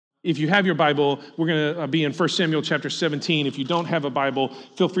If you have your Bible, we're going to be in 1 Samuel chapter 17. If you don't have a Bible,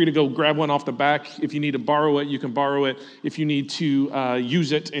 feel free to go grab one off the back. If you need to borrow it, you can borrow it. If you need to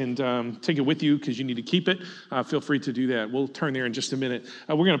use it and take it with you because you need to keep it, feel free to do that. We'll turn there in just a minute.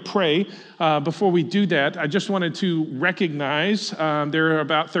 We're going to pray. Before we do that, I just wanted to recognize there are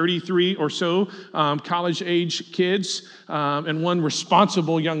about 33 or so college-age kids and one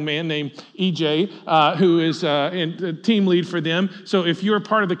responsible young man named EJ who is the team lead for them. So if you're a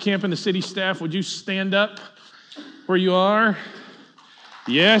part of the Camp in the City staff, would you stand up where you are?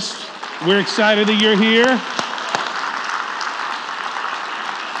 Yes, we're excited that you're here.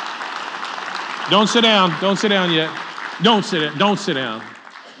 Don't sit down. Don't sit down yet. Don't sit down.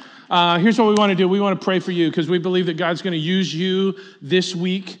 Here's what we want to do. We want to pray for you because we believe that God's going to use you this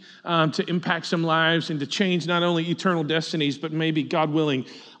week to impact some lives and to change not only eternal destinies, but maybe, God willing,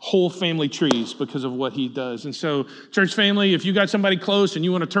 whole family trees because of what he does. And so, church family, if you got somebody close and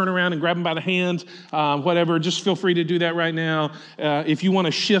you want to turn around and grab them by the hand, whatever, just feel free to do that right now. If you want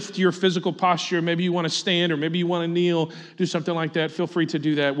to shift your physical posture, maybe you want to stand or maybe you want to kneel, do something like that, feel free to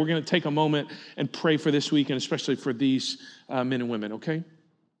do that. We're going to take a moment and pray for this week and especially for these men and women, okay?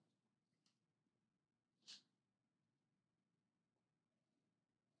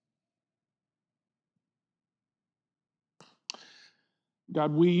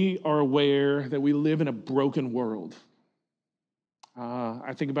 God, we are aware that we live in a broken world.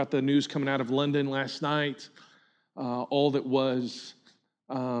 I think about the news coming out of London last night, all that was.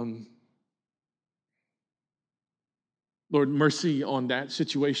 Lord, mercy on that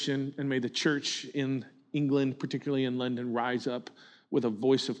situation, and may the church in England, particularly in London, rise up with a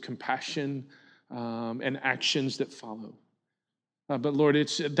voice of compassion and actions that follow. But Lord,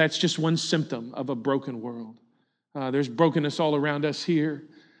 that's just one symptom of a broken world. There's brokenness all around us here.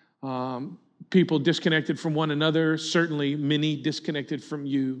 People disconnected from one another, certainly many disconnected from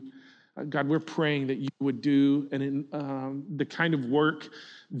you. God, we're praying that you would do the kind of work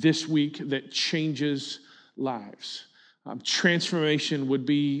this week that changes lives. Transformation would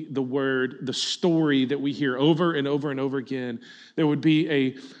be the word, the story that we hear over and over and over again. There would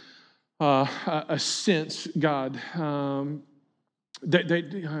be a sense, God,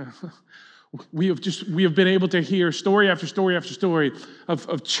 we have been able to hear story after story after story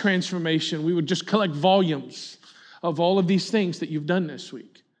of transformation. We would just collect volumes of all of these things that you've done this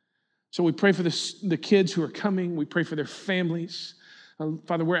week. So we pray for the kids who are coming. We pray for their families.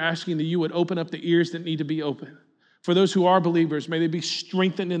 Father, we're asking that you would open up the ears that need to be open. For those who are believers, may they be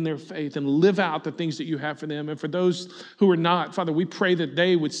strengthened in their faith and live out the things that you have for them. And for those who are not, Father, we pray that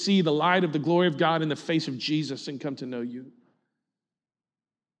they would see the light of the glory of God in the face of Jesus and come to know you.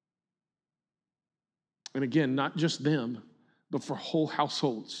 And again, not just them, but for whole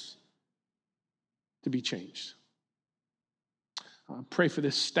households to be changed. Pray for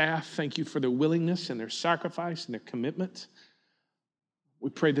this staff. Thank you for their willingness and their sacrifice and their commitment. We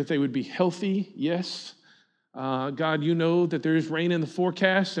pray that they would be healthy, yes. God, you know that there is rain in the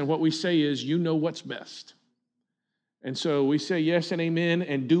forecast, and what we say is, you know what's best. And so we say yes and amen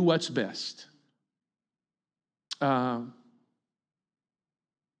and do what's best. Lord,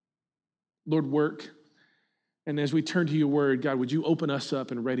 work. And as we turn to your word, God, would you open us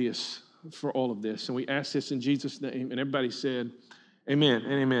up and ready us for all of this? And we ask this in Jesus' name. And everybody said, amen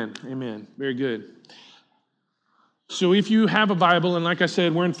and amen. Amen. Very good. So if you have a Bible, and like I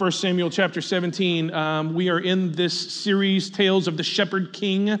said, we're in 1 Samuel chapter 17. We are in this series, Tales of the Shepherd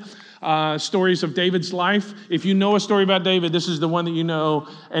King, stories of David's life. If you know a story about David, this is the one that you know.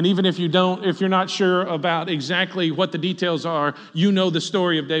 And even if you don't, if you're not sure about exactly what the details are, you know the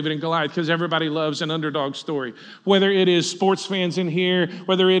story of David and Goliath because everybody loves an underdog story. Whether it is sports fans in here,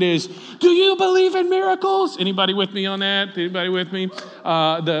 whether it is, do you believe in miracles? Anybody with me on that? Anybody with me?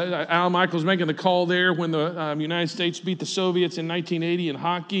 Al Michaels making the call there when the United States beat the Soviets in 1980 in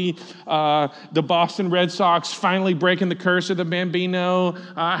hockey. The Boston Red Sox finally breaking the curse of the Bambino.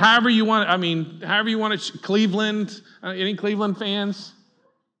 However you want it, Cleveland, any Cleveland fans?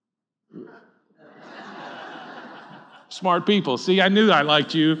 Smart people. See, I knew I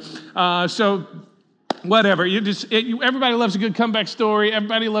liked you. So whatever. Everybody loves a good comeback story.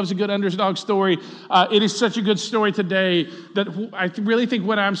 Everybody loves a good underdog story. It is such a good story today that I really think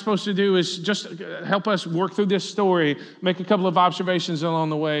what I'm supposed to do is just help us work through this story, make a couple of observations along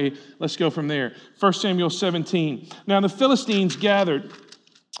the way. Let's go from there. 1 Samuel 17. Now the Philistines gathered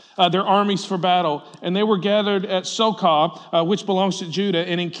their armies for battle. And they were gathered at Sokah, which belongs to Judah,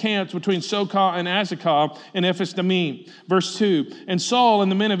 and encamped between Sokah and Azekah in Ephes Dammim. Verse 2, and Saul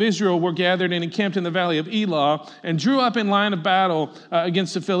and the men of Israel were gathered and encamped in the valley of Elah, and drew up in line of battle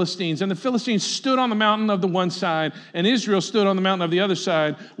against the Philistines. And the Philistines stood on the mountain of the one side, and Israel stood on the mountain of the other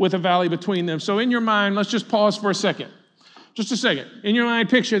side, with a valley between them. So in your mind, let's just pause for a second. Just a second. In your mind,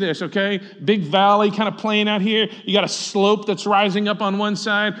 picture this, okay? Big valley kind of playing out here. You got a slope that's rising up on one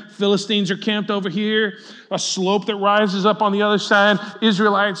side. Philistines are camped over here. A slope that rises up on the other side.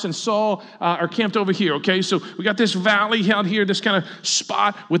 Israelites and Saul are camped over here, okay? So we got this valley out here, this kind of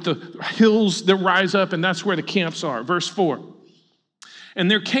spot with the hills that rise up, and that's where the camps are. Verse 4.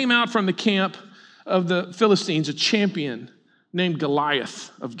 And there came out from the camp of the Philistines a champion named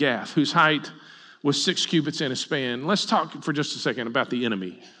Goliath of Gath, whose height was 6 cubits and a span. Let's talk for just a second about the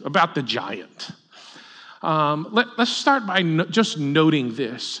enemy, about the giant. Let's start by just noting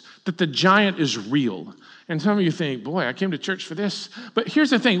this, that the giant is real. And some of you think, boy, I came to church for this. But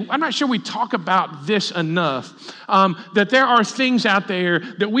here's the thing. I'm not sure we talk about this enough, that there are things out there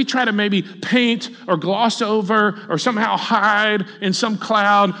that we try to maybe paint or gloss over or somehow hide in some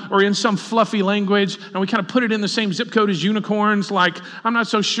cloud or in some fluffy language, and we kind of put it in the same zip code as unicorns, like, I'm not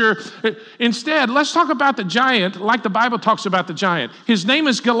so sure. Instead, let's talk about the giant like the Bible talks about the giant. His name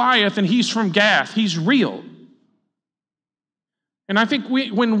is Goliath, and he's from Gath. He's real. And I think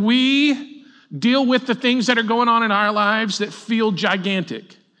when we deal with the things that are going on in our lives that feel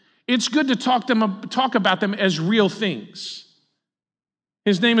gigantic, it's good to talk about them as real things.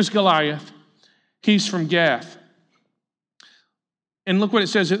 His name is Goliath. He's from Gath. And look what it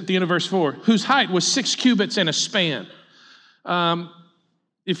says at the end of verse 4, whose height was 6 cubits and a span.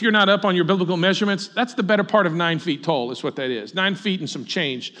 If you're not up on your biblical measurements, that's the better part of 9 feet tall is what that is. 9 feet and some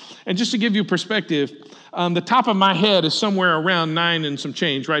change. And just to give you perspective, the top of my head is somewhere around 9 and some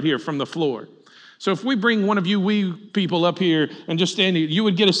change right here from the floor. So if we bring one of you wee people up here and just stand here, you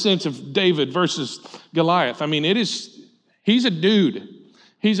would get a sense of David versus Goliath. I mean, he's a dude.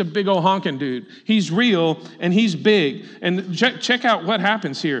 He's a big old honking dude. He's real and he's big. And check out what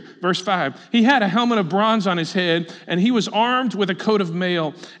happens here. Verse 5. He had a helmet of bronze on his head, and he was armed with a coat of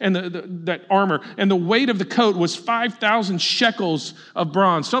mail and that armor. And the weight of the coat was 5,000 shekels of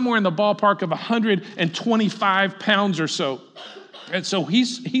bronze, somewhere in the ballpark of 125 pounds or so. And so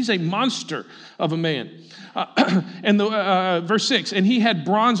he's a monster of a man. Verse 6, and he had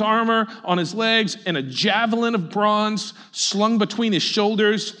bronze armor on his legs and a javelin of bronze slung between his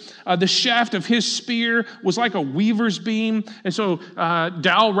shoulders. The shaft of his spear was like a weaver's beam. And so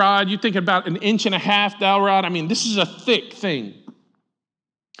dowel rod, you think about 1.5 inches dowel rod. I mean, this is a thick thing.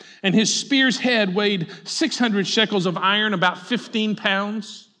 And his spear's head weighed 600 shekels of iron, about 15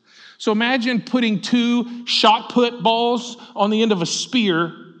 pounds. So imagine putting 2 shot put balls on the end of a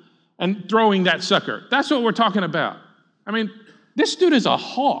spear and throwing that sucker. That's what we're talking about. I mean, this dude is a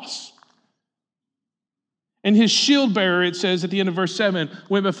hoss. And his shield bearer, it says at the end of verse 7,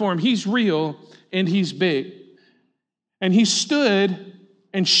 went before him. He's real and he's big. And he stood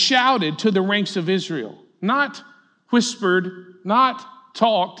and shouted to the ranks of Israel. Not whispered, not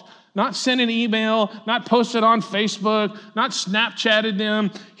talked, not sent an email, not posted on Facebook, not Snapchatted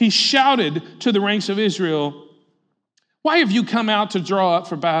them. He shouted to the ranks of Israel, why have you come out to draw up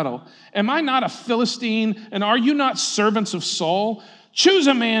for battle? Am I not a Philistine, and are you not servants of Saul? Choose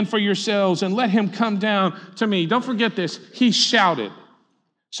a man for yourselves and let him come down to me. Don't forget this. He shouted,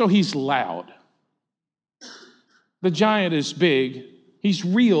 so he's loud. The giant is big. He's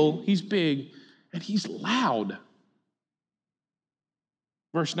real. He's big, and he's loud.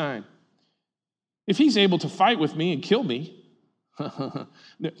 Verse 9, if he's able to fight with me and kill me,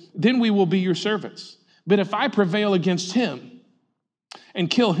 then we will be your servants. But if I prevail against him and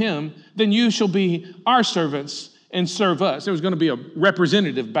kill him, then you shall be our servants and serve us. There was going to be a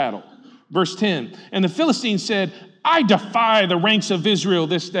representative battle. Verse 10, and the Philistines said, I defy the ranks of Israel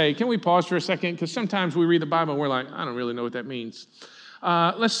this day. Can we pause for a second? Because sometimes we read the Bible and we're like, I don't really know what that means.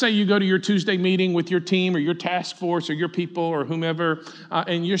 Let's say you go to your Tuesday meeting with your team or your task force or your people or whomever,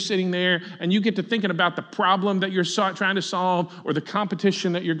 and you're sitting there and you get to thinking about the problem that you're trying to solve or the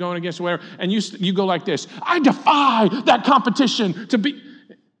competition that you're going against or whatever, and you go like this, I defy that competition to be.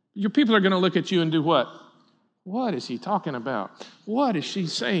 Your people are going to look at you and do what? What is he talking about? What is she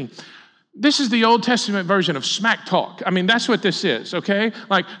saying? This is the Old Testament version of smack talk. I mean, that's what this is, okay?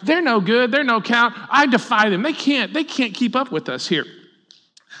 Like, they're no good, they're no count. I defy them. They can't keep up with us here.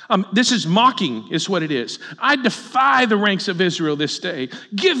 This is mocking, is what it is. I defy the ranks of Israel this day.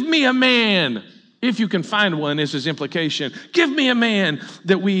 Give me a man. If you can find one, is his implication. Give me a man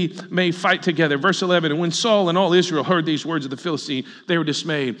that we may fight together. Verse 11, and when Saul and all Israel heard these words of the Philistine, they were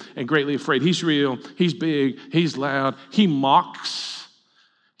dismayed and greatly afraid. He's real, he's big, he's loud, he mocks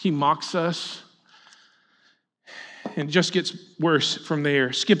us. And it just gets worse from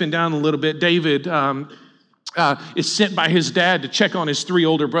there. Skipping down a little bit, David is sent by his dad to check on his 3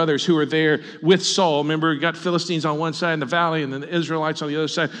 older brothers who are there with Saul. Remember, you got Philistines on one side in the valley and then the Israelites on the other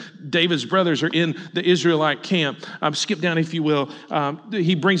side. David's brothers are in the Israelite camp. Skip down, if you will.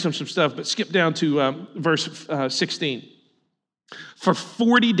 He brings them some stuff, but skip down to verse 16. For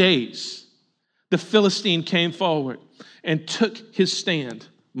 40 days, the Philistine came forward and took his stand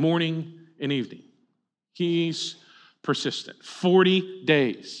morning and evening. He's persistent. 40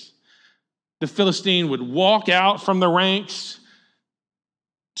 days. The Philistine would walk out from the ranks,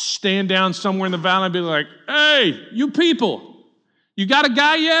 stand down somewhere in the valley and be like, hey, you people, you got a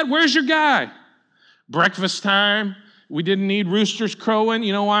guy yet? Where's your guy? Breakfast time. We didn't need roosters crowing.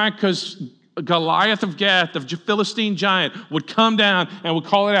 You know why? Because Goliath of Gath, the Philistine giant, would come down and would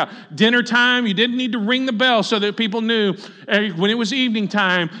call it out. Dinner time, you didn't need to ring the bell so that people knew when it was evening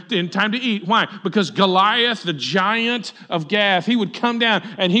time and time to eat. Why? Because Goliath, the giant of Gath, he would come down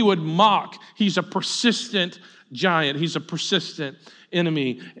and he would mock. He's a persistent giant. He's a persistent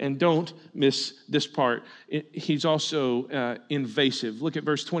enemy. And don't miss this part. He's also invasive. Look at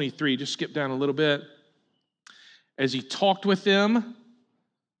verse 23. Just skip down a little bit. As he talked with them,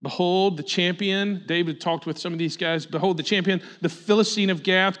 behold, the champion, David talked with some of these guys. Behold, the champion, the Philistine of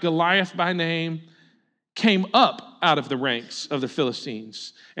Gath, Goliath by name, came up out of the ranks of the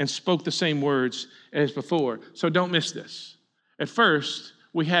Philistines and spoke the same words as before. So don't miss this. At first,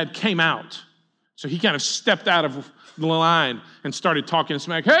 we had came out. So he kind of stepped out of the line and started talking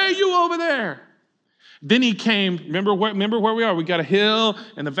smack. Hey, you over there. Then he came, remember where we are? We got a hill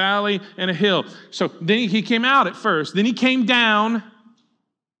and a valley and a hill. So then he came out at first. Then he came down.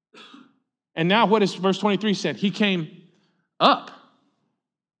 And now what is verse 23 said? He came up.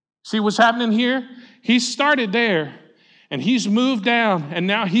 See what's happening here? He started there and he's moved down and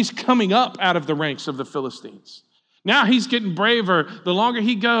now he's coming up out of the ranks of the Philistines. Now he's getting braver. The longer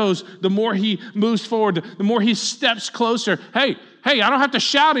he goes, the more he moves forward, the more he steps closer. Hey, I don't have to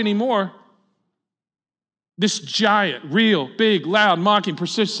shout anymore. This giant, real, big, loud, mocking,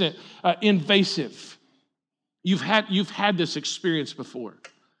 persistent, invasive. You've had this experience before.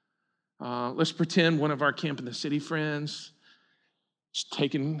 Let's pretend one of our Camp in the City friends is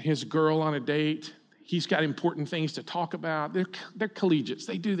taking his girl on a date. He's got important things to talk about. They're collegiates.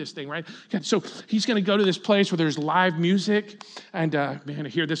 They do this thing, right? So he's going to go to this place where there's live music. And man, I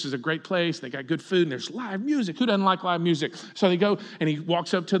hear this is a great place. They got good food and there's live music. Who doesn't like live music? So they go and he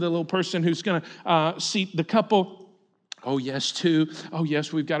walks up to the little person who's going to seat the couple. Oh, yes, 2. Oh,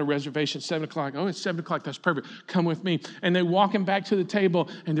 yes, we've got a reservation, 7 o'clock. Oh, it's 7 o'clock. That's perfect. Come with me. And they walk him back to the table,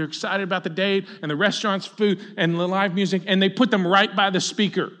 and they're excited about the date and the restaurant's food and the live music, and they put them right by the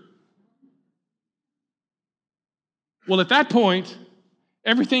speaker. Well, at that point,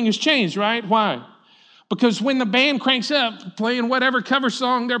 everything has changed, right? Why? Because when the band cranks up, playing whatever cover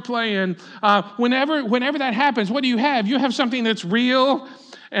song they're playing, whenever that happens, what do? You have something that's real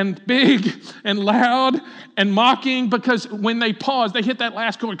and big and loud and mocking, because when they pause, they hit that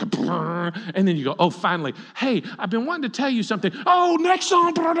last chord, and then you go, oh, finally, hey, I've been wanting to tell you something. Oh, next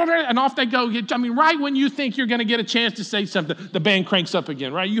song, and off they go. I mean, right when you think you're going to get a chance to say something, the band cranks up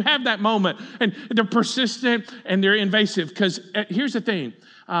again, right? You have that moment, and they're persistent and they're invasive, because here's the thing.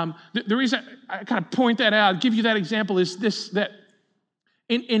 The reason I kind of point that out, give you that example, is this, that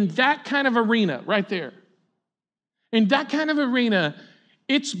in that kind of arena right there, in that kind of arena,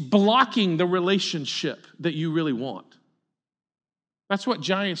 it's blocking the relationship that you really want. That's what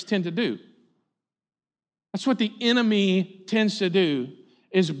giants tend to do. That's what the enemy tends to do,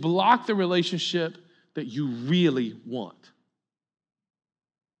 is block the relationship that you really want.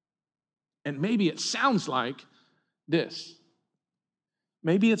 And maybe it sounds like this.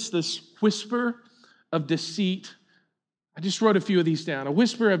 Maybe it's this whisper of deceit. I just wrote a few of these down. A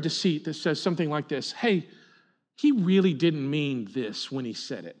whisper of deceit that says something like this. Hey, he really didn't mean this when he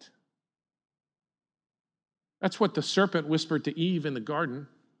said it. That's what the serpent whispered to Eve in the garden.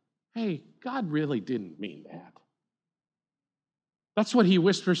 Hey, God really didn't mean that. That's what he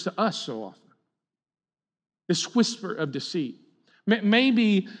whispers to us so often. This whisper of deceit.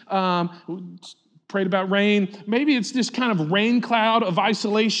 Maybe, prayed about rain. Maybe it's this kind of rain cloud of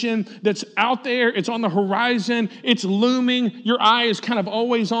isolation that's out there. It's on the horizon. It's looming. Your eye is kind of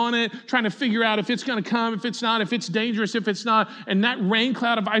always on it, trying to figure out if it's going to come, if it's not, if it's dangerous, if it's not. And that rain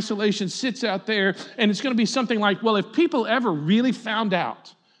cloud of isolation sits out there, and it's going to be something like, well, if people ever really found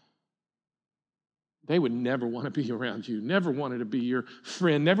out they would never want to be around you, never wanted to be your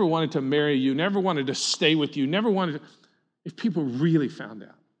friend, never wanted to marry you, never wanted to stay with you, never wanted to, if people really found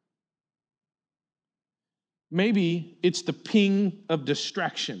out. Maybe it's the ping of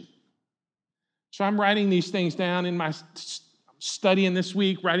distraction. So I'm writing these things down in my studying this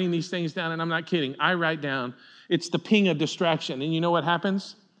week, writing these things down, and I'm not kidding. I write down, it's the ping of distraction. And you know what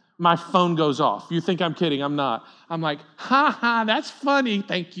happens? My phone goes off. You think I'm kidding. I'm not. I'm like, that's funny.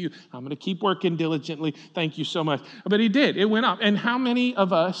 Thank you. I'm going to keep working diligently. Thank you so much. But he did. It went off. And how many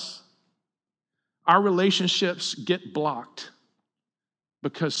of us, our relationships get blocked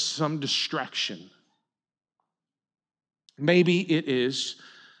because some distraction? Maybe it is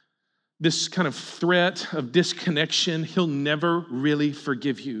this kind of threat of disconnection. He'll never really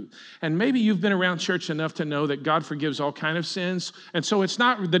forgive you. And maybe you've been around church enough to know that God forgives all kinds of sins. And so it's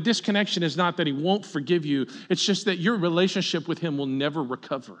not, the disconnection is not that he won't forgive you. It's just that your relationship with him will never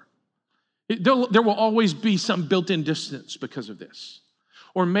recover. There will always be some built-in distance because of this.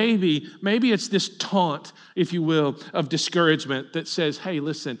 Or maybe it's this taunt, if you will, of discouragement that says, hey,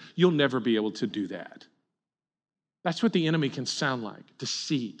 listen, you'll never be able to do that. That's what the enemy can sound like: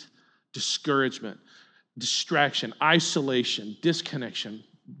 deceit, discouragement, distraction, isolation, disconnection,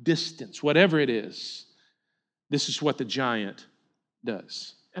 distance, whatever it is. This is what the giant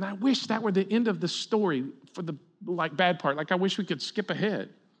does. And I wish that were the end of the story for the bad part. I wish we could skip ahead.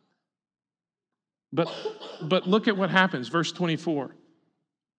 But look at what happens, verse 24.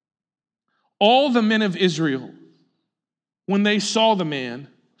 All the men of Israel, when they saw the man,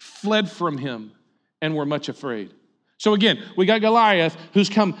 fled from him and were much afraid. So again, we got Goliath, who's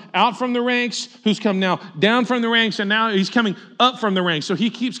come out from the ranks, who's come now down from the ranks, and now he's coming up from the ranks. So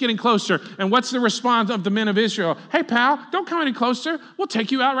he keeps getting closer. And what's the response of the men of Israel? Hey, pal, don't come any closer. We'll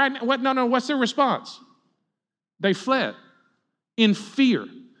take you out right now. What? No, what's their response? They fled in fear.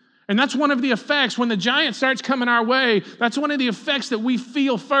 And that's one of the effects when the giant starts coming our way. That's one of the effects that we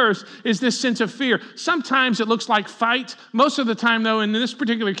feel first, is this sense of fear. Sometimes it looks like fight. Most of the time, though, in this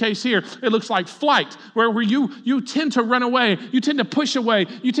particular case here, it looks like flight, where you tend to run away. You tend to push away.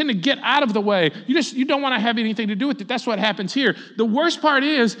 You tend to get out of the way. You don't want to have anything to do with it. That's what happens here. The worst part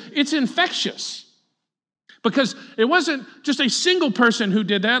is it's infectious, because it wasn't just a single person who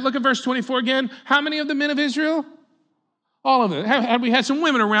did that. Look at verse 24 again. How many of the men of Israel? All of it. Had we had some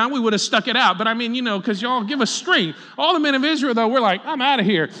women around, we would have stuck it out. But I mean, because y'all give us strength. All the men of Israel, though, we're like, I'm out of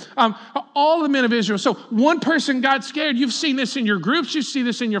here. All the men of Israel. So one person got scared. You've seen this in your groups. You see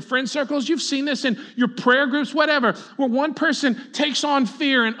this in your friend circles. You've seen this in your prayer groups, whatever, where one person takes on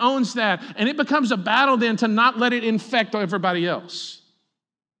fear and owns that. And it becomes a battle then to not let it infect everybody else.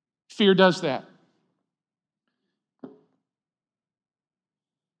 Fear does that.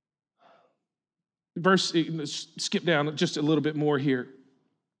 Skip down just a little bit more here.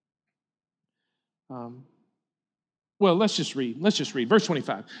 Let's just read. Verse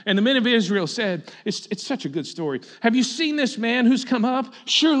 25. And the men of Israel said, it's such a good story. Have you seen this man who's come up?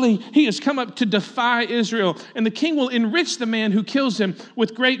 Surely he has come up to defy Israel. And the king will enrich the man who kills him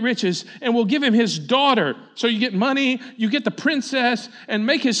with great riches and will give him his daughter. So you get money, you get the princess, and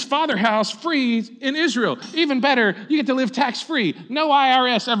make his father house free in Israel. Even better, you get to live tax-free. No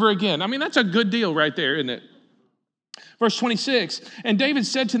IRS ever again. I mean, that's a good deal right there, isn't it? Verse 26, and David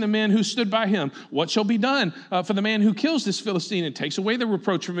said to the men who stood by him, what shall be done for the man who kills this Philistine and takes away the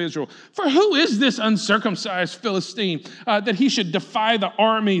reproach from Israel? For who is this uncircumcised Philistine that he should defy the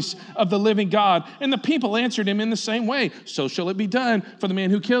armies of the living God? And the people answered him in the same way, so shall it be done for the man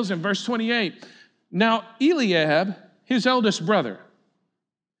who kills him. Verse 28, now Eliab, his eldest brother,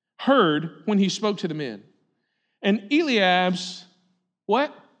 heard when he spoke to the men. And Eliab's,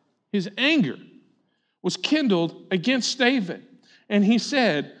 what? His anger was kindled against David. And he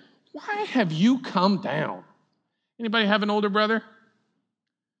said, why have you come down? Anybody have an older brother?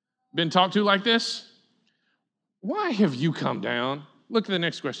 Been talked to like this? Why have you come down? Look at the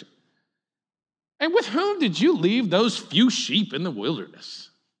next question. And with whom did you leave those few sheep in the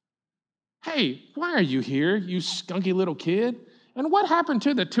wilderness? Hey, why are you here, you skunky little kid? And what happened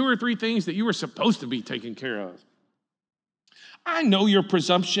to the 2 or 3 things that you were supposed to be taking care of? I know your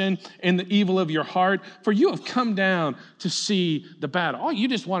presumption and the evil of your heart, for you have come down to see the battle. Oh, you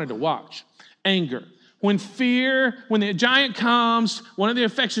just wanted to watch. Anger. When the giant comes, one of the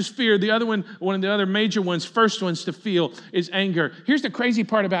effects is fear. The other one of the other major ones, first ones to feel, is anger. Here's the crazy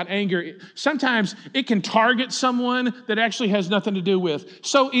part about anger. Sometimes it can target someone that actually has nothing to do with.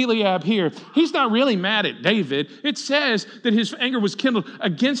 So Eliab here, he's not really mad at David. It says that his anger was kindled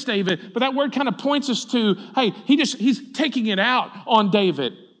against David, but that word kind of points us to, hey, he's taking it out on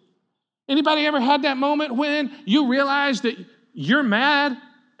David. Anybody ever had that moment when you realize that you're mad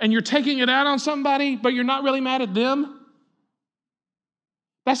and you're taking it out on somebody, but you're not really mad at them.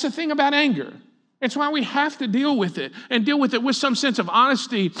 That's the thing about anger. It's why we have to deal with it and deal with it with some sense of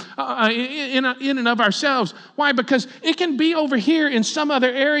honesty in and of ourselves. Why? Because it can be over here in some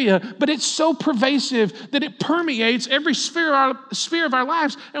other area, but it's so pervasive that it permeates every sphere of our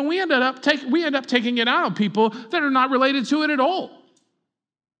lives, and we end up taking it out on people that are not related to it at all.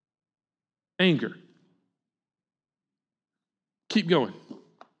 Anger. Keep going.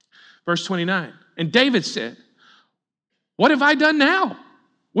 Verse 29. And David said, "What have I done now?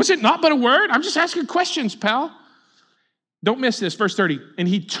 Was it not but a word?" I'm just asking questions, pal. Don't miss this. Verse 30. And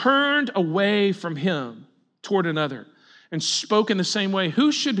he turned away from him toward another and spoke in the same way.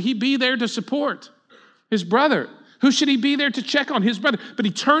 Who should he be there to support? His brother. Who should he be there to check on? His brother. But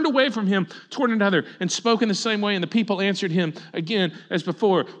he turned away from him toward another and spoke in the same way. And the people answered him again as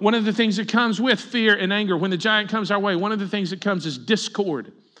before. One of the things that comes with fear and anger when the giant comes our way, one of the things that comes is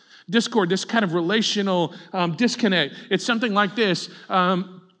discord. Discord, this kind of relational disconnect. It's something like this.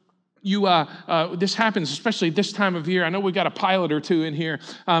 This happens, especially this time of year. I know we got a pilot or two in here.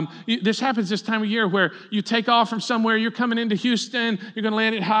 This happens this time of year where you take off from somewhere. You're coming into Houston. You're going to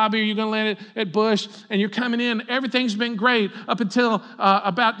land at Hobby. Or you're going to land at Bush, and you're coming in. Everything's been great up until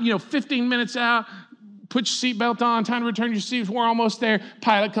about 15 minutes out. Put your seatbelt on. Time to return your seats. We're almost there.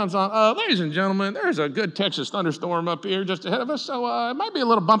 Pilot comes on. Ladies and gentlemen, there's a good Texas thunderstorm up here just ahead of us, so it might be a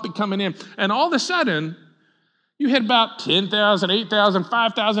little bumpy coming in. And all of a sudden, you hit about 10,000, 8,000,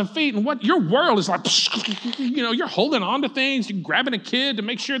 5,000 feet, and what your world is like, you're holding on to things, you're grabbing a kid to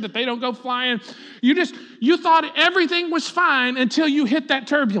make sure that they don't go flying. You thought everything was fine until you hit that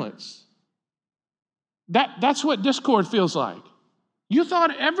turbulence. That's what discord feels like. You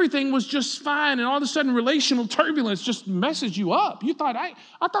thought everything was just fine, and all of a sudden relational turbulence just messes you up. You thought, I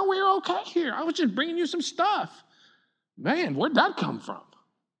thought we were okay here. I was just bringing you some stuff. Man, where'd that come from?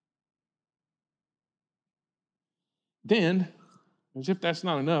 Then, as if that's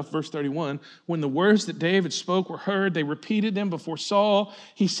not enough, verse 31, when the words that David spoke were heard, they repeated them before Saul.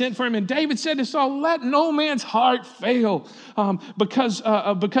 He sent for him, and David said to Saul, "Let no man's heart fail because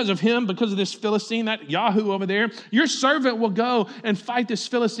of him, because of this Philistine, that Yahoo over there. Your servant will go and fight this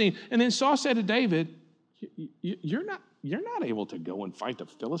Philistine." And then Saul said to David, "You're not able to go and fight the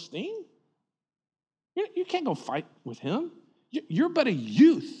Philistine. You can't go fight with him. You're but a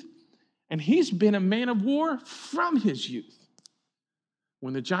youth, and he's been a man of war from his youth."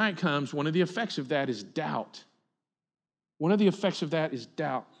 When the giant comes, one of the effects of that is doubt. One of the effects of that is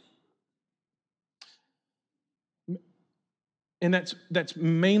doubt. And that's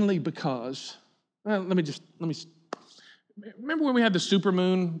mainly because, let me remember when we had the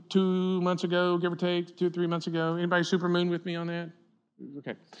supermoon 2 months ago, give or take, 2 or 3 months ago? Anybody supermoon with me on that?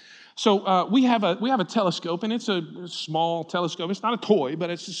 Okay. So we have a telescope, and it's a small telescope. It's not a toy, but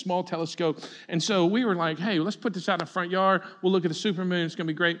it's a small telescope. And so we were like, hey, let's put this out in the front yard. We'll look at the supermoon. It's going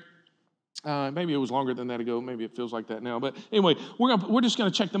to be great. Maybe it was longer than that ago. Maybe it feels like that now. But anyway, we're just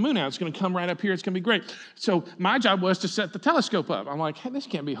going to check the moon out. It's going to come right up here. It's going to be great. So my job was to set the telescope up. I'm like, hey, this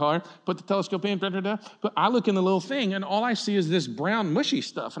can't be hard. Put the telescope in, But I look in the little thing, and all I see is this brown, mushy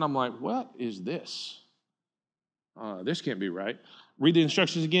stuff. And I'm like, what is this? This can't be right. Read the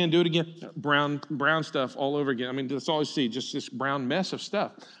instructions again, do it again. Brown stuff all over again. I mean, that's all I see, just this brown mess of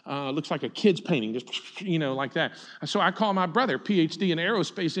stuff. Looks like a kid's painting, just, like that. So I call my brother, PhD in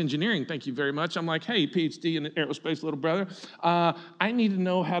aerospace engineering. Thank you very much. I'm like, hey, PhD in aerospace, little brother. I need to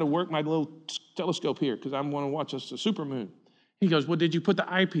know how to work my little telescope here because I want to watch a supermoon. He goes, well, did you put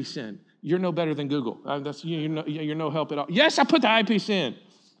the eyepiece in? You're no better than Google. You're no help at all. Yes, I put the eyepiece in.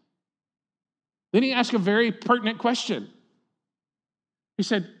 Then he asked a very pertinent question. He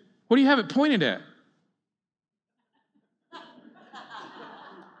said, what do you have it pointed at?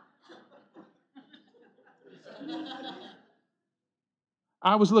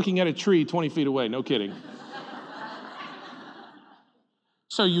 I was looking at a tree 20 feet away, no kidding.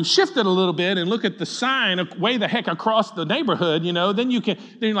 So you shift it a little bit and look at the sign way the heck across the neighborhood, then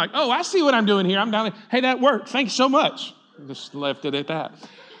you're like, oh, I see what I'm doing here. I'm down there. Hey, that worked. Thanks so much. Just left it at that.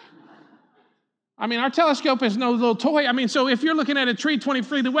 I mean, our telescope is no little toy. I mean, so if you're looking at a tree 20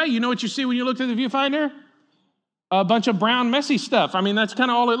 feet away, you know what you see when you look through the viewfinder? A bunch of brown, messy stuff. I mean, that's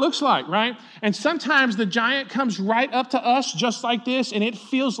kind of all it looks like, right? And sometimes the giant comes right up to us just like this, and it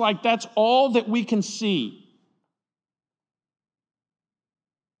feels like that's all that we can see.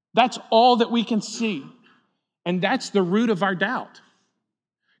 That's all that we can see. And that's the root of our doubt.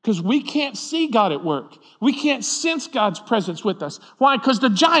 Because we can't see God at work. We can't sense God's presence with us. Why? Because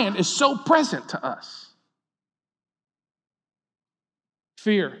the giant is so present to us.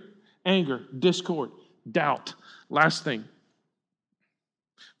 Fear, anger, discord, doubt. Last thing.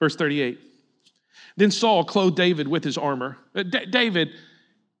 Verse 38. Then Saul clothed David with his armor. David,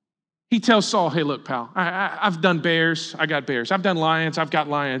 he tells Saul, hey, look, pal, I've done bears. I got bears. I've done lions. I've got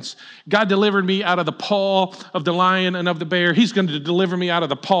lions. God delivered me out of the paw of the lion and of the bear. He's going to deliver me out of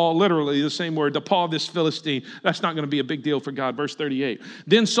the paw, literally the same word, the paw of this Philistine. That's not going to be a big deal for God. Verse 38.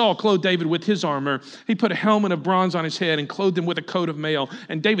 Then Saul clothed David with his armor. He put a helmet of bronze on his head and clothed him with a coat of mail.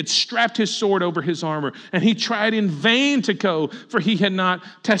 And David strapped his sword over his armor. And he tried in vain to go, for he had not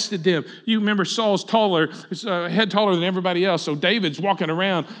tested them. You remember Saul's taller, head taller than everybody else. So David's walking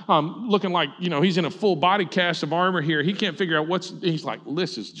around looking like, he's in a full body cast of armor here. He can't figure out he's like,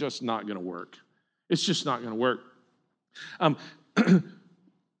 this is just not going to work. It's just not going to work.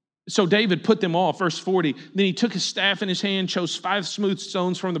 So David put them off, verse 40. Then he took his staff in his hand, chose 5 smooth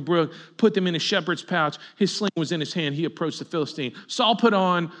stones from the brook, put them in his shepherd's pouch. His sling was in his hand. He approached the Philistine. Saul put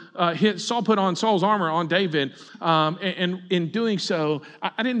on Saul's armor on David, and in doing so,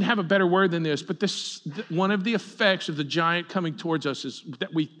 I didn't have a better word than this, but one of the effects of the giant coming towards us is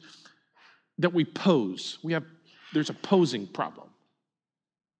that we pose. There's a posing problem.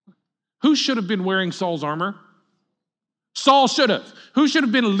 Who should have been wearing Saul's armor? Saul should have. Who should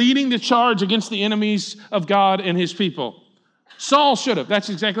have been leading the charge against the enemies of God and his people? Saul should have. That's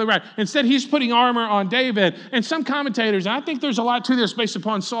exactly right. Instead, he's putting armor on David. And some commentators, and I think there's a lot to this based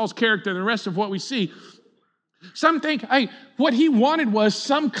upon Saul's character and the rest of what we see. Some think, hey, what he wanted was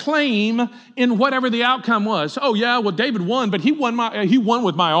some claim in whatever the outcome was. Oh, yeah, well, David won, but he won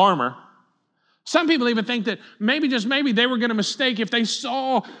with my armor. Some people even think that maybe they were going to mistake if they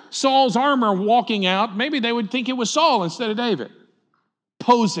saw Saul's armor walking out, maybe they would think it was Saul instead of David.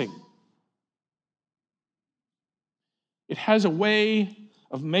 Posing. It has a way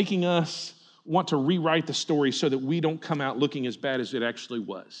of making us want to rewrite the story so that we don't come out looking as bad as it actually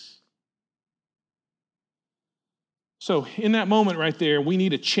was. So in that moment right there, we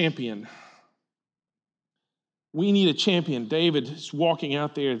need a champion. We need a champion. David is walking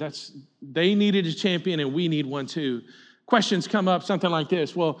out there. They needed a champion, and we need one too. Questions come up, something like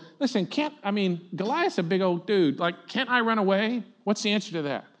this. Well, listen, Goliath's a big old dude. Can't I run away? What's the answer to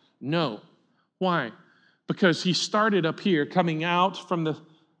that? No. Why? Because he started up here, coming out from the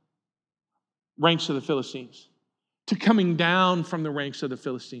ranks of the Philistines, to coming down from the ranks of the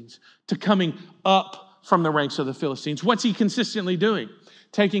Philistines, to coming up from the ranks of the Philistines. What's he consistently doing?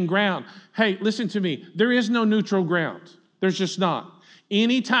 Taking ground. Hey, listen to me. There is no neutral ground. There's just not.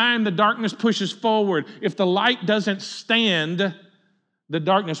 Anytime the darkness pushes forward, if the light doesn't stand, the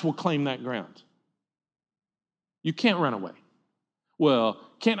darkness will claim that ground. You can't run away. Well,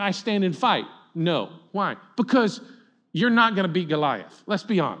 can't I stand and fight? No. Why? Because you're not going to beat Goliath. Let's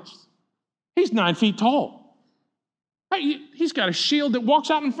be honest. He's 9 feet tall. He's got a shield that walks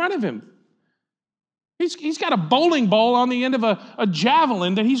out in front of him. He's got a bowling ball on the end of a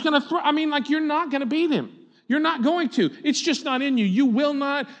javelin that he's going to throw. You're not going to beat him. You're not going to. It's just not in you. You will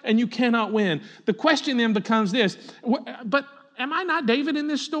not, and you cannot win. The question then becomes this, but am I not David in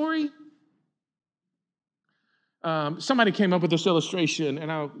this story? Somebody came up with this illustration,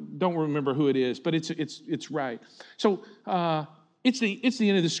 and I don't remember who it is, but it's right. So it's the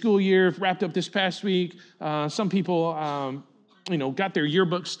end of the school year, wrapped up this past week. Some people got their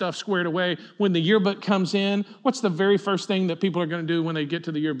yearbook stuff squared away. When the yearbook comes in, what's the very first thing that people are going to do when they get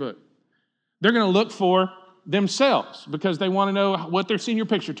to the yearbook? They're going to look for themselves because they want to know what their senior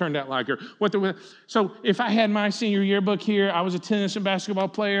picture turned out like. So if I had my senior yearbook here, I was a tennis and basketball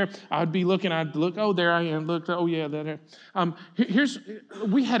player, I'd look, oh, there I am. Look, oh, yeah, there.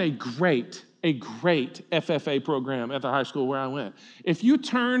 We had a great FFA program at the high school where I went. If you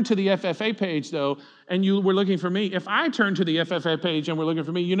turn to the FFA page, though, and you were looking for me, if I turned to the FFA page and were looking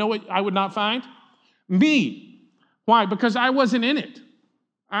for me, you know what I would not find? Me. Why? Because I wasn't in it.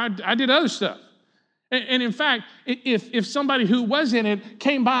 I did other stuff. And in fact, if somebody who was in it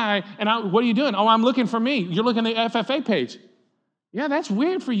came by and what are you doing? Oh, I'm looking for me. You're looking at the FFA page. Yeah, that's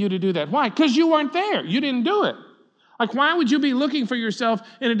weird for you to do that. Why? Because you weren't there. You didn't do it. Why would you be looking for yourself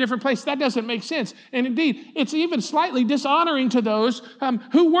in a different place? That doesn't make sense. And indeed, it's even slightly dishonoring to those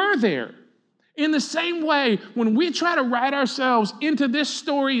who were there. In the same way, when we try to write ourselves into this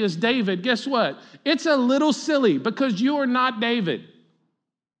story as David, guess what? It's a little silly because you are not David.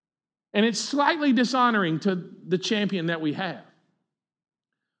 And it's slightly dishonoring to the champion that we have.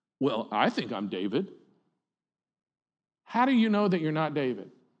 Well, I think I'm David. How do you know that you're not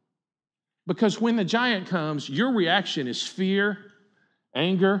David? Because when the giant comes, your reaction is fear,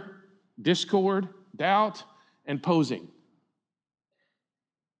 anger, discord, doubt, and posing.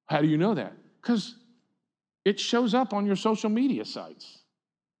 How do you know that? Because it shows up on your social media sites.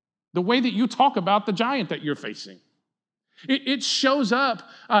 The way that you talk about the giant that you're facing. It shows up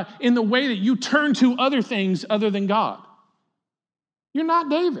in the way that you turn to other things other than God. You're not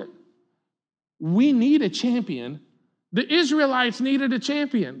David. We need a champion. The Israelites needed a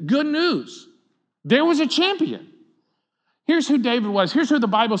champion. Good news. There was a champion. Here's who David was. Here's who the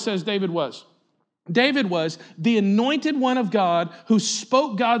Bible says David was. David was the anointed one of God who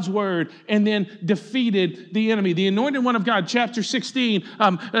spoke God's word and then defeated the enemy. The anointed one of God, chapter 16,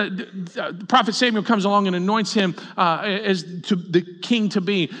 Prophet Samuel comes along and anoints him as to the king to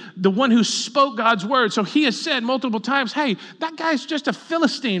be, the one who spoke God's word. So he has said multiple times, hey, that guy's just a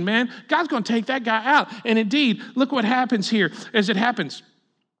Philistine, man. God's going to take that guy out. And indeed, look what happens here as it happens.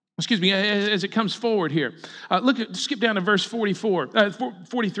 As it comes forward here. Skip down to verse 43,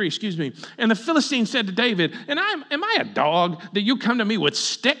 And the Philistine said to David, am I a dog that you come to me with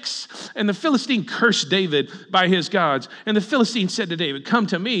sticks? And the Philistine cursed David by his gods. And the Philistine said to David, come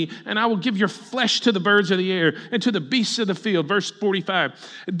to me, and I will give your flesh to the birds of the air and to the beasts of the field. Verse 45.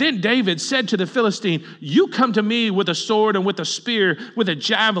 Then David said to the Philistine, you come to me with a sword and with a spear, with a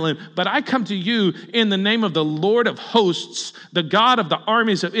javelin, but I come to you in the name of the Lord of hosts, the God of the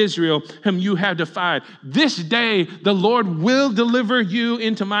armies of Israel, whom you have defied. This day the Lord will deliver you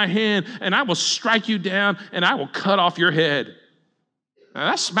into my hand, and I will strike you down, and I will cut off your head. Now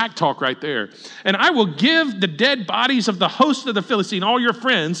that's smack talk right there. And I will give the dead bodies of the host of the Philistine, all your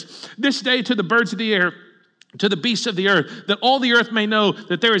friends, this day to the birds of the air, to the beasts of the earth, that all the earth may know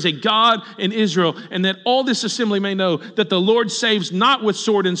that there is a God in Israel, and that all this assembly may know that the Lord saves not with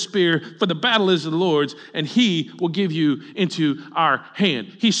sword and spear, for the battle is the Lord's, and he will give you into our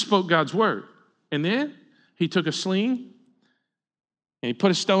hand. He spoke God's word. And then he took a sling, and he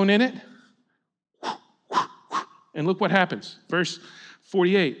put a stone in it, and look what happens. Verse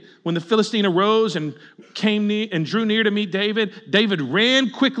 48, when the Philistine arose and came near and drew near to meet David, David ran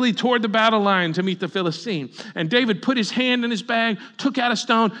quickly toward the battle line to meet the Philistine. And David put his hand in his bag, took out a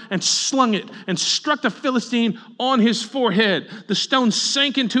stone, and slung it, and struck the Philistine on his forehead. The stone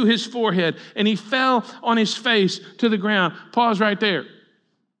sank into his forehead, and he fell on his face to the ground. Pause right there.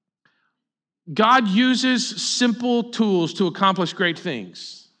 God uses simple tools to accomplish great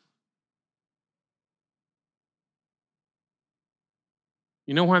things.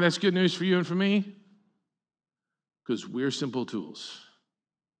 You know why that's good news for you and for me? Because we're simple tools.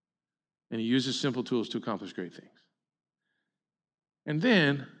 And he uses simple tools to accomplish great things. And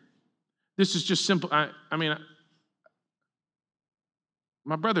then, this is just simple.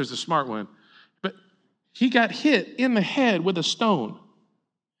 My brother's a smart one, but he got hit in the head with a stone.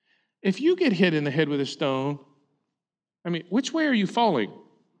 If you get hit in the head with a stone, which way are you falling?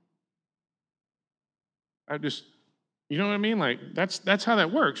 You know what I mean? Like, that's how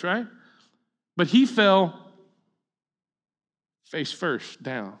that works, right? But he fell face first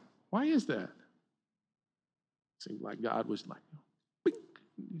down. Why is that? Seemed like God was like,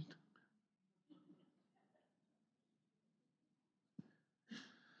 bing.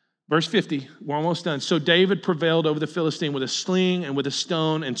 Verse 50, we're almost done. So David prevailed over the Philistine with a sling and with a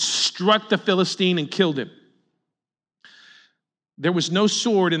stone and struck the Philistine and killed him. There was no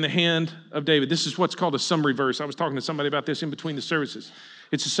sword in the hand of David. This is what's called a summary verse. I was talking to somebody about this in between the services.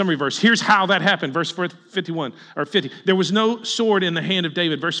 It's a summary verse. Here's how that happened. Verse 51 or 50. There was no sword in the hand of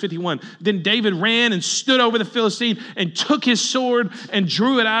David. Verse 51. Then David ran and stood over the Philistine and took his sword and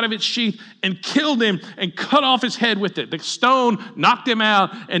drew it out of its sheath and killed him and cut off his head with it. The stone knocked him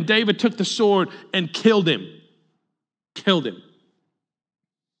out, and David took the sword and killed him. Killed him.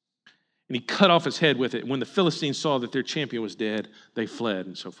 And he cut off his head with it. When the Philistines saw that their champion was dead, they fled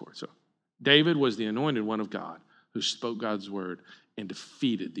and so forth. So David was the anointed one of God who spoke God's word and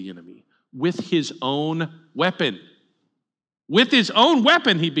defeated the enemy with his own weapon. With his own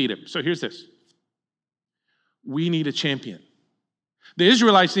weapon, he beat him. So here's this. We need a champion. The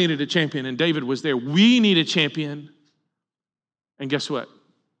Israelites needed a champion, and David was there. We need a champion. And guess what?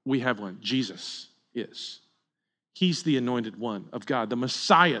 We have one. Jesus is. He's the anointed one of God, the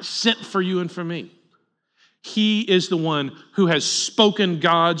Messiah sent for you and for me. He is the one who has spoken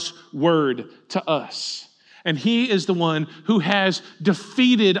God's word to us. And he is the one who has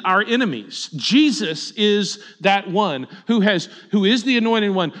defeated our enemies. Jesus is that one who is the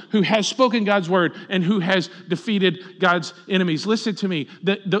anointed one, who has spoken God's word and who has defeated God's enemies. Listen to me.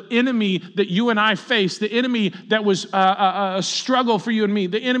 The enemy that you and I face, the enemy that was a struggle for you and me,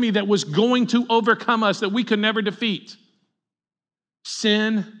 the enemy that was going to overcome us, that we could never defeat.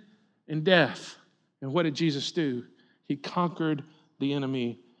 Sin and death. And what did Jesus do? He conquered the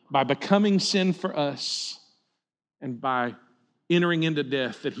enemy by becoming sin for us, and by entering into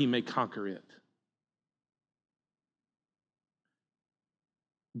death that he may conquer it.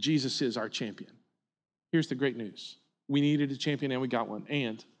 Jesus is our champion. Here's the great news. We needed a champion and we got one.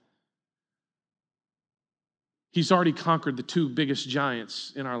 And he's already conquered the two biggest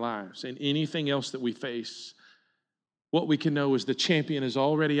giants in our lives. And anything else that we face, what we can know is the champion is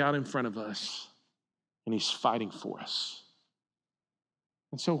already out in front of us and he's fighting for us.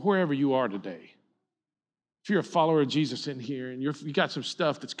 And so wherever you are today, if you're a follower of Jesus in here and you got some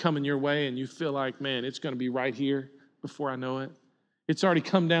stuff that's coming your way and you feel like, man, it's going to be right here before I know it. It's already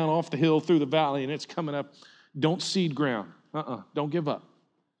come down off the hill through the valley and it's coming up. Don't cede ground. Don't give up.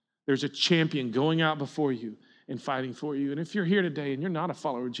 There's a champion going out before you and fighting for you. And if you're here today and you're not a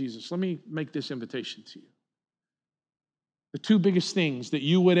follower of Jesus, let me make this invitation to you. The two biggest things that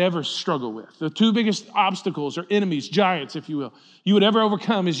you would ever struggle with, the two biggest obstacles or enemies, giants, if you will, you would ever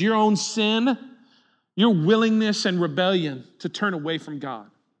overcome is your own sin, your willingness and rebellion to turn away from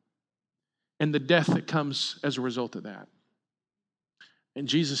God, and the death that comes as a result of that. And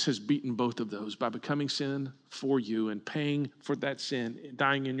Jesus has beaten both of those by becoming sin for you and paying for that sin,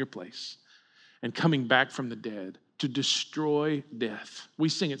 dying in your place, and coming back from the dead to destroy death. We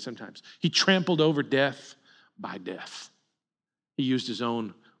sing it sometimes. He trampled over death by death. He used his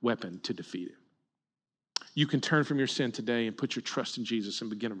own weapon to defeat it. You can turn from your sin today and put your trust in Jesus and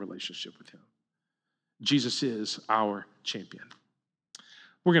begin a relationship with him. Jesus is our champion.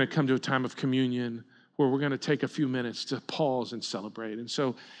 We're going to come to a time of communion where we're going to take a few minutes to pause and celebrate. And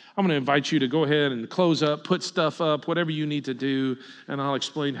so I'm going to invite you to go ahead and close up, put stuff up, whatever you need to do, and I'll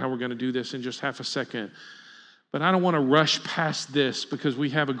explain how we're going to do this in just half a second. But I don't want to rush past this because we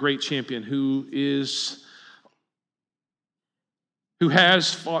have a great champion who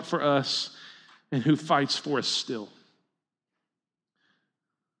has fought for us and who fights for us still.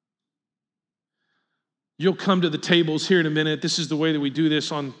 You'll come to the tables here in a minute. This is the way that we do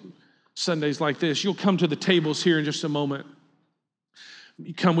this on Sundays like this. You'll come to the tables here in just a moment.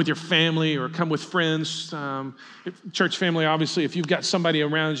 You come with your family or come with friends. Church family, obviously, if you've got somebody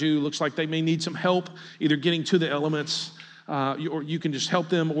around you, looks like they may need some help either getting to the elements, or you can just help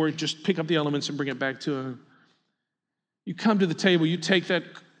them or just pick up the elements and bring it back to them. You come to the table, you take that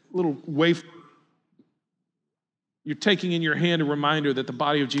little wafer. You're taking in your hand a reminder that the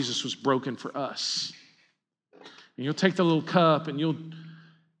body of Jesus was broken for us. And you'll take the little cup and you'll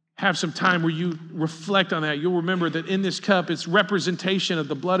have some time where you reflect on that. You'll remember that in this cup, it's representation of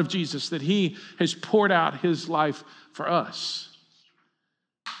the blood of Jesus, that he has poured out his life for us.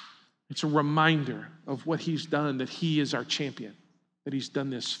 It's a reminder of what he's done, that he is our champion, that he's done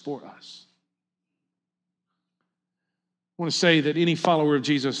this for us. I want to say that any follower of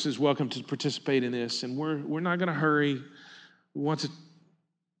Jesus is welcome to participate in this, and we're not going to hurry. We want to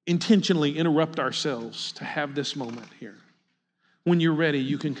intentionally interrupt ourselves to have this moment here. When you're ready,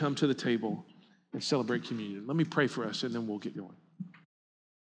 you can come to the table and celebrate communion. Let me pray for us, and then we'll get going.